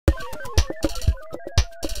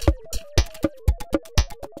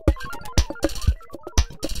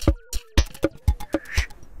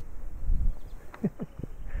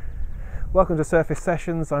Welcome to Surface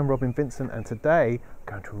Sessions. I'm Robin Vincent, and today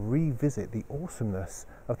I'm going to revisit the awesomeness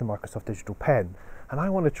of the Microsoft Digital Pen. And I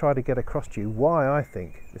want to try to get across to you why I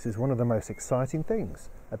think this is one of the most exciting things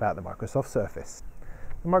about the Microsoft Surface.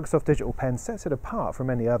 The Microsoft Digital Pen sets it apart from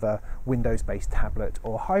any other Windows-based tablet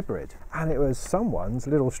or hybrid, and it was someone's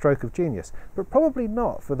little stroke of genius, but probably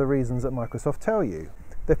not for the reasons that Microsoft tell you.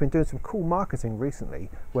 They've been doing some cool marketing recently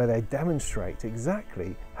where they demonstrate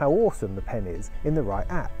exactly how awesome the pen is in the right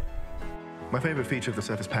app. My favourite feature of the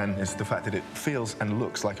Surface Pen is the fact that it feels and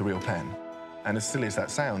looks like a real pen. And as silly as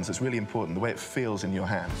that sounds, it's really important, the way it feels in your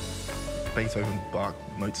hand. Beethoven, Bach,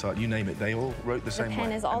 Mozart, you name it, they all wrote the same way. The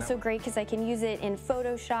pen is also great because I can use it in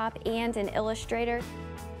Photoshop and in Illustrator,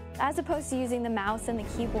 as opposed to using the mouse and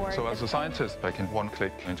the keyboard. So as a scientist, I can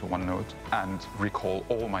one-click into OneNote and recall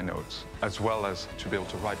all my notes, as well as to be able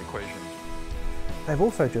to write equations. They've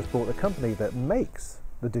also just bought the company that makes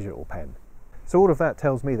the digital pen. So all of that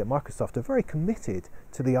tells me that Microsoft are very committed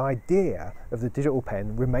to the idea of the digital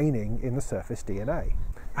pen remaining in the Surface DNA.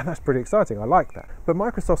 And that's pretty exciting, I like that. But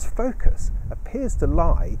Microsoft's focus appears to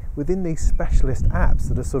lie within these specialist apps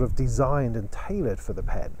that are sort of designed and tailored for the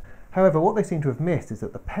pen. However, what they seem to have missed is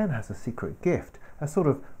that the pen has a secret gift, a sort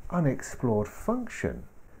of unexplored function,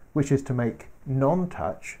 which is to make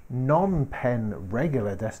non-touch, non-pen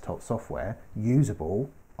regular desktop software usable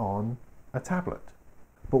on a tablet.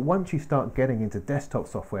 But once you start getting into desktop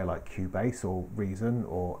software like Cubase or Reason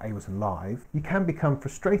or Ableton Live, you can become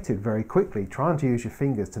frustrated very quickly trying to use your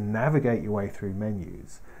fingers to navigate your way through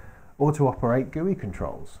menus or to operate GUI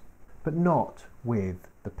controls, but not with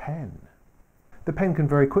the pen. The pen can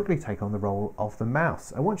very quickly take on the role of the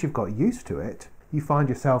mouse, and once you've got used to it, you find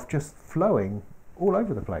yourself just flowing all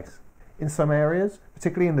over the place. In some areas,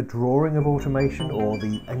 particularly in the drawing of automation or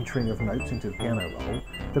the entering of notes into a piano roll,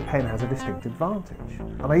 the pen has a distinct advantage.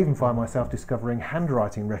 And I even find myself discovering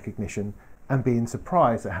handwriting recognition and being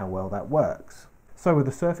surprised at how well that works. So with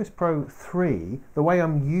the Surface Pro 3, the way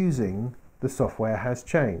I'm using the software has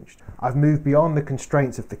changed. I've moved beyond the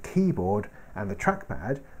constraints of the keyboard and the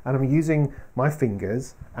trackpad, and I'm using my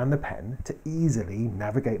fingers and the pen to easily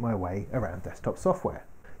navigate my way around desktop software.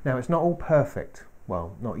 Now, it's not all perfect.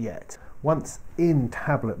 Well, not yet. Once in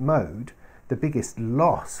tablet mode, the biggest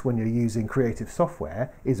loss when you're using creative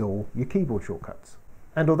software is all your keyboard shortcuts.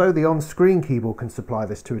 And although the on-screen keyboard can supply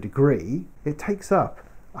this to a degree, it takes up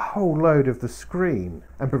a whole load of the screen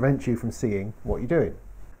and prevents you from seeing what you're doing.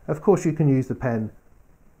 Of course, you can use the pen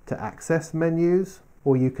to access menus,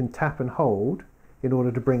 or you can tap and hold in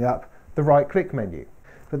order to bring up the right-click menu.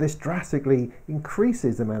 But this drastically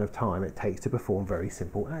increases the amount of time it takes to perform very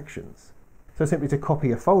simple actions. So simply to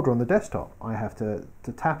copy a folder on the desktop, I have to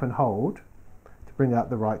tap and hold to bring up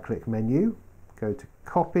the right-click menu, go to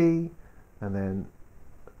copy, and then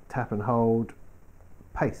tap and hold,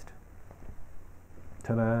 paste.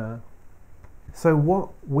 Ta-da! So what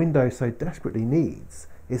Windows so desperately needs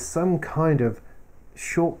is some kind of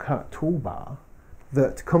shortcut toolbar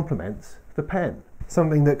that complements the pen.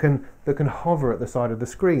 Something that can hover at the side of the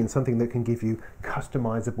screen, something that can give you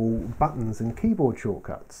customizable buttons and keyboard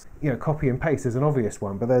shortcuts. You know, copy and paste is an obvious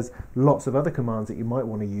one, but there's lots of other commands that you might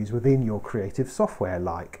want to use within your creative software,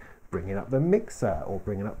 like bringing up the mixer, or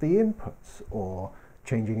bringing up the inputs, or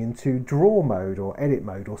changing into draw mode, or edit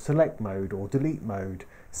mode, or select mode, or delete mode,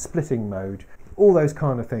 splitting mode, all those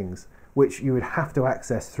kind of things, which you would have to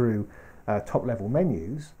access through top-level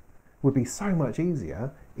menus, would be so much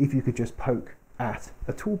easier if you could just poke at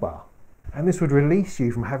a toolbar. And this would release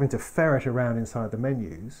you from having to ferret around inside the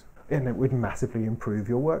menus, and it would massively improve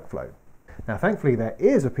your workflow. Now, thankfully, there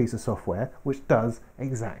is a piece of software which does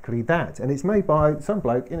exactly that, and it's made by some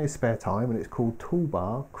bloke in his spare time, and it's called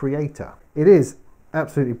Toolbar Creator. It is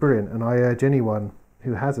absolutely brilliant, and I urge anyone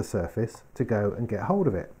who has a Surface to go and get hold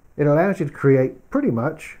of it. It allows you to create pretty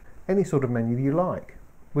much any sort of menu you like,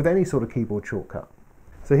 with any sort of keyboard shortcut.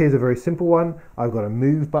 So here's a very simple one. I've got a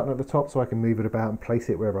move button at the top so I can move it about and place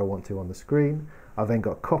it wherever I want to on the screen. I've then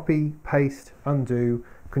got copy, paste, undo,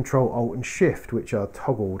 Control, Alt and Shift, which are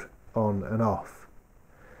toggled on and off.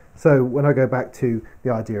 So when I go back to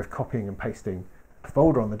the idea of copying and pasting a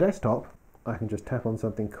folder on the desktop, I can just tap on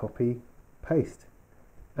something, copy, paste,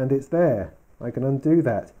 and it's there. I can undo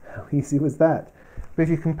that. How easy was that? But if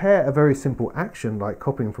you compare a very simple action like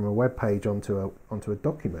copying from a web page onto a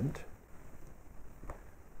document,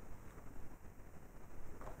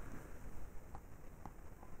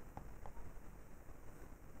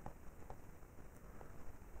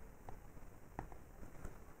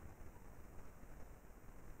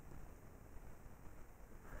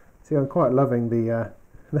 see, I'm quite loving the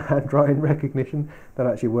handwriting recognition. That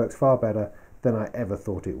actually works far better than I ever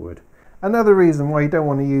thought it would. Another reason why you don't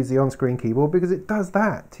want to use the on-screen keyboard, because it does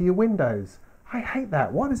that to your windows. I hate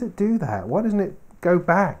that. Why does it do that? Why doesn't it go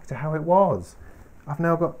back to how it was? I've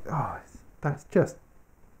now got, that's just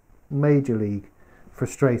major league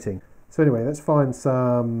frustrating. So anyway, let's find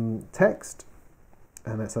some text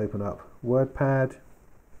and let's open up WordPad.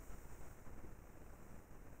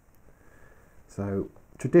 So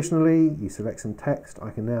traditionally you select some text.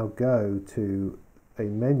 I can now go to a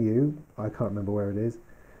menu, I can't remember where it is,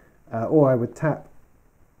 or I would tap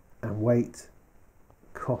and wait,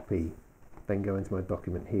 copy, then go into my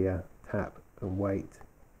document here, tap and wait,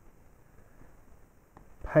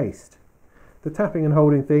 paste. The tapping and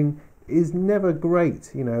holding thing is never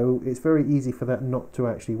great, you know, it's very easy for that not to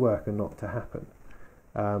actually work and not to happen.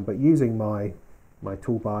 But using my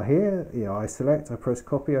toolbar here, you know, I select, I press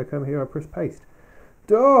copy, I come here, I press paste.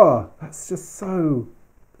 Duh! That's just so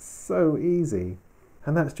easy.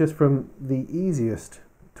 And that's just from the easiest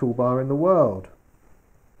toolbar in the world.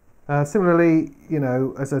 Similarly, you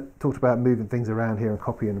know, as I talked about moving things around here and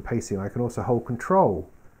copying and pasting, I can also hold control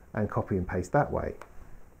and copy and paste that way.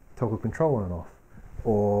 Toggle control on and off.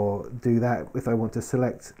 Or do that if I want to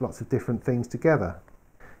select lots of different things together.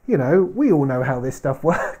 You know, we all know how this stuff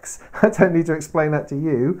works. I don't need to explain that to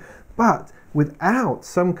you. But without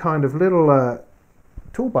some kind of little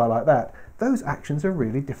toolbar like that, those actions are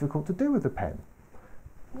really difficult to do with the pen.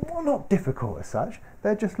 Well, not difficult as such,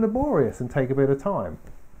 they're just laborious and take a bit of time.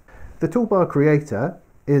 The Toolbar Creator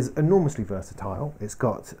is enormously versatile. It's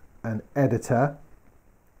got an editor,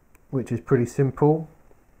 which is pretty simple.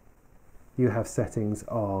 You have settings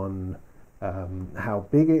on how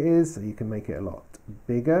big it is, so you can make it a lot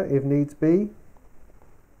bigger if needs be,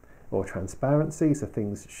 or transparency, so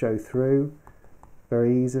things show through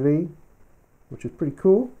very easily, which is pretty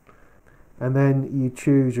cool. And then you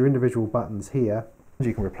choose your individual buttons here.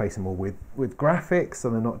 You can replace them all with graphics, so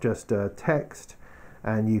they're not just text.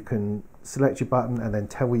 And you can select your button and then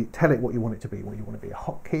tell it what you want it to be. What you want it to be a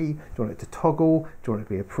hotkey? Do you want it to toggle? Do you want it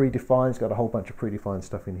to be a predefined? It's got a whole bunch of predefined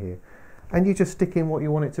stuff in here. And you just stick in what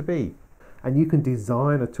you want it to be. And you can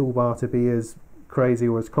design a toolbar to be as crazy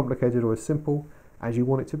or as complicated or as simple as you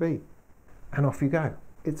want it to be. And off you go.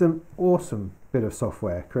 It's an awesome bit of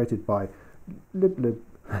software created by LibLib.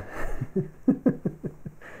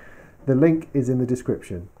 The link is in the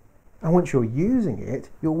description. And once you're using it,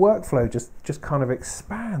 your workflow just kind of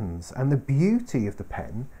expands, and the beauty of the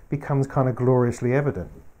pen becomes kind of gloriously evident.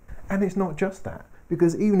 And it's not just that,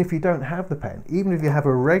 because even if you don't have the pen, even if you have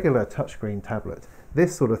a regular touchscreen tablet,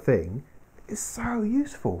 this sort of thing is so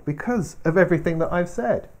useful because of everything that I've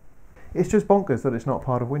said. It's just bonkers that it's not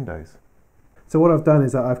part of Windows. So what I've done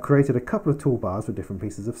is that I've created a couple of toolbars with different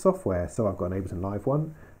pieces of software. So I've got an Ableton Live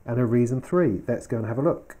one and a Reason 3. Let's go and have a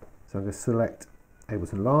look. So I'm going to select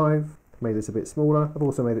Ableton Live, made this a bit smaller. I've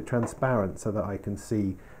also made it transparent so that I can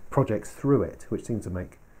see projects through it, which seems to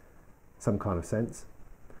make some kind of sense.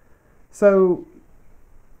 So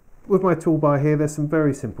with my toolbar here, there's some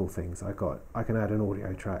very simple things. I can add an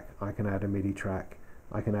audio track, I can add a MIDI track,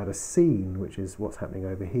 I can add a scene, which is what's happening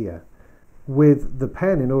over here. With the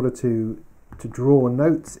pen, in order to draw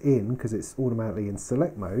notes in, because it's automatically in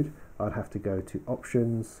select mode, I'd have to go to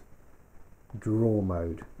Options, Draw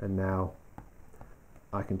Mode, and now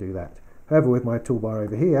I can do that. However, with my toolbar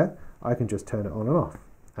over here, I can just turn it on and off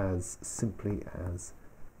as simply as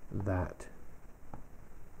that.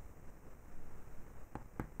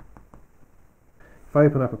 If I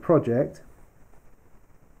open up a project,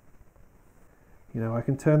 you know, I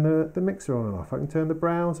can turn the mixer on and off. I can turn the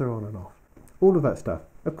browser on and off. All of that stuff.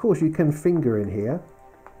 Of course, you can finger in here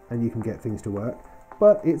and you can get things to work,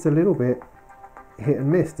 but it's a little bit hit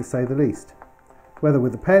and miss, to say the least. Whether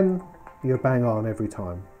with the pen, you're bang on every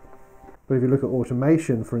time. But if you look at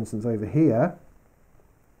automation, for instance, over here,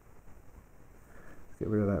 let's get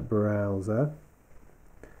rid of that browser.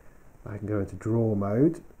 I can go into draw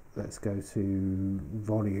mode. Let's go to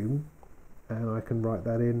volume, and I can write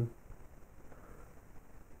that in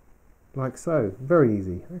like so. Very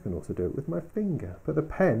easy. I can also do it with my finger, but the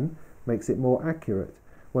pen makes it more accurate.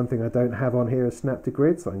 One thing I don't have on here is snap to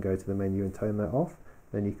grid, so I can go to the menu and turn that off.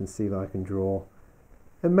 Then you can see that I can draw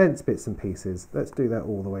immense bits and pieces. Let's do that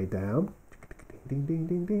all the way down. And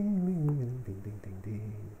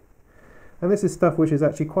this is stuff which is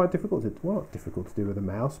actually quite difficult to, well, not difficult to do with a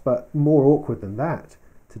mouse, but more awkward than that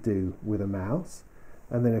to do with a mouse.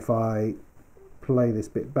 And then if I play this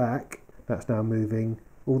bit back, that's now moving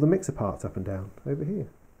all the mixer parts up and down over here.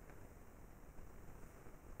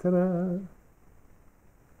 Ta-da!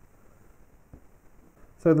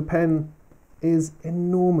 So the pen is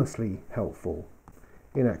enormously helpful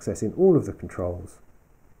in accessing all of the controls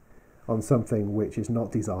on something which is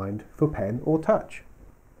not designed for pen or touch.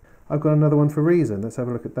 I've got another one for reason. Let's have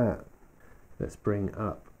a look at that. Let's bring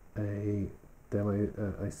up a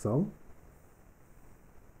demo, a song.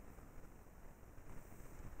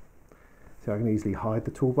 So I can easily hide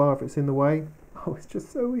the toolbar if it's in the way. Oh, it's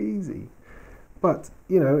just so easy. But,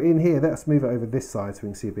 you know, in here, let's move it over this side so we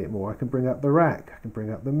can see a bit more. I can bring up the rack, I can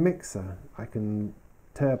bring up the mixer, I can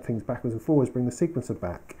tab things backwards and forwards, bring the sequencer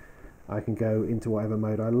back. I can go into whatever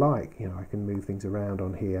mode I like. You know, I can move things around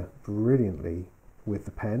on here brilliantly with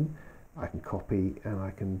the pen. I can copy and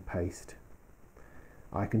I can paste.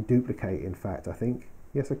 I can duplicate, in fact, I think.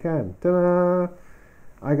 Yes, I can. Ta-da!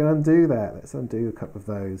 I can undo that. Let's undo a couple of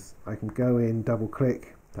those. I can go in, double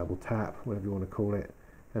click, double tap, whatever you want to call it,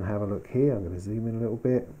 and have a look here. I'm going to zoom in a little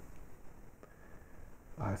bit.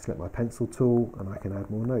 I select my pencil tool and I can add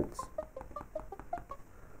more notes.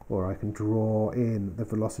 Or I can draw in the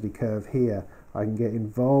velocity curve here. I can get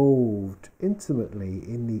involved intimately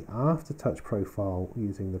in the aftertouch profile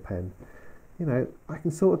using the pen. You know, I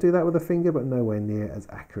can sort of do that with a finger, but nowhere near as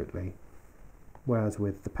accurately. Whereas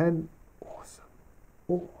with the pen, awesome.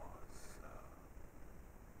 Awesome.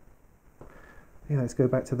 Yeah, let's go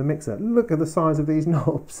back to the mixer. Look at the size of these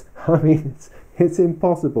knobs. I mean, it's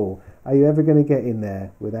impossible. Are you ever going to get in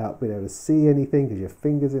there without being able to see anything because your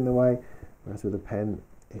finger's in the way? Whereas with a pen,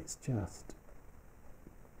 it's just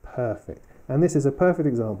perfect. And this is a perfect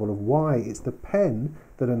example of why it's the pen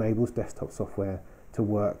that enables desktop software to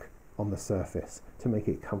work on the Surface, to make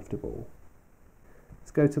it comfortable.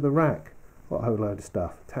 Let's go to the rack. What a whole load of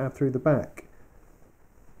stuff. Tab through the back.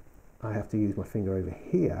 I have to use my finger over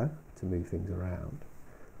here to move things around.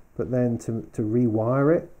 But then to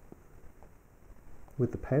rewire it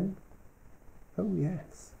with the pen, oh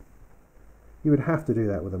yes. You would have to do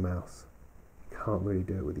that with a mouse. You can't really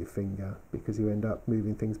do it with your finger because you end up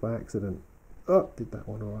moving things by accident. Oh, did that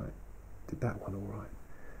one all right. Did that one all right.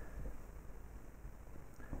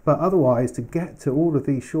 But otherwise, to get to all of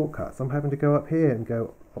these shortcuts, I'm having to go up here and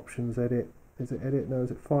go Options, Edit. Is it Edit? No.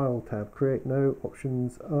 Is it File? Tab, Create? No.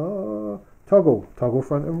 Options. Oh, Toggle. Toggle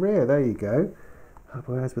front and rear. There you go.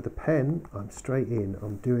 Whereas with the pen, I'm straight in.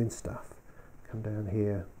 I'm doing stuff. Come down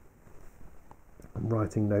here. I'm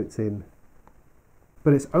writing notes in.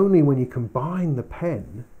 But it's only when you combine the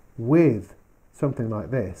pen with something like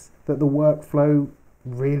this that the workflow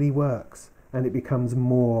really works, and it becomes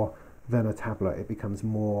more than a tablet. It becomes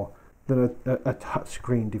more than a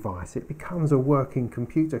touchscreen device. It becomes a working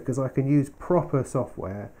computer because I can use proper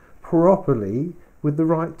software properly with the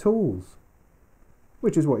right tools,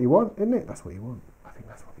 which is what you want, isn't it? That's what you want. I think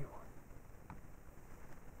that's what you want.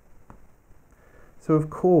 So of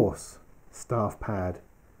course, Staff Pad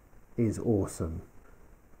is awesome.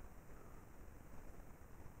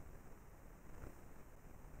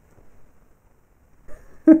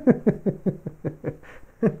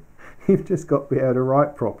 You've just got to be able to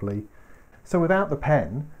write properly. So without the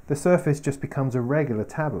pen, the Surface just becomes a regular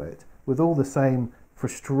tablet with all the same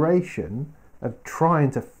frustration of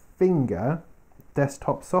trying to finger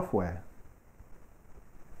desktop software.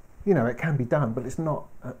 You know, it can be done, but it's not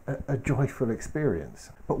a joyful experience.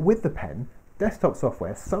 But with the pen, desktop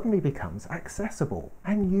software suddenly becomes accessible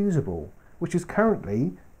and usable, which is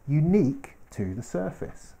currently unique to the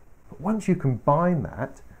Surface. But once you combine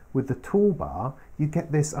that with the toolbar, you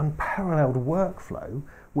get this unparalleled workflow,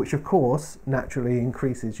 which of course naturally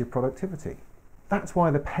increases your productivity. That's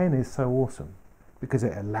why the pen is so awesome, because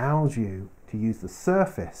it allows you to use the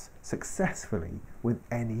Surface successfully with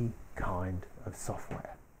any kind of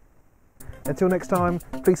software. Until next time,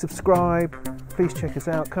 please subscribe, please check us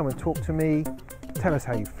out, come and talk to me, tell us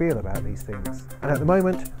how you feel about these things. And at the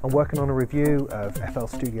moment, I'm working on a review of FL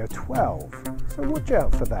Studio 12, so watch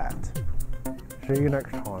out for that. See you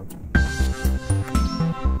next time.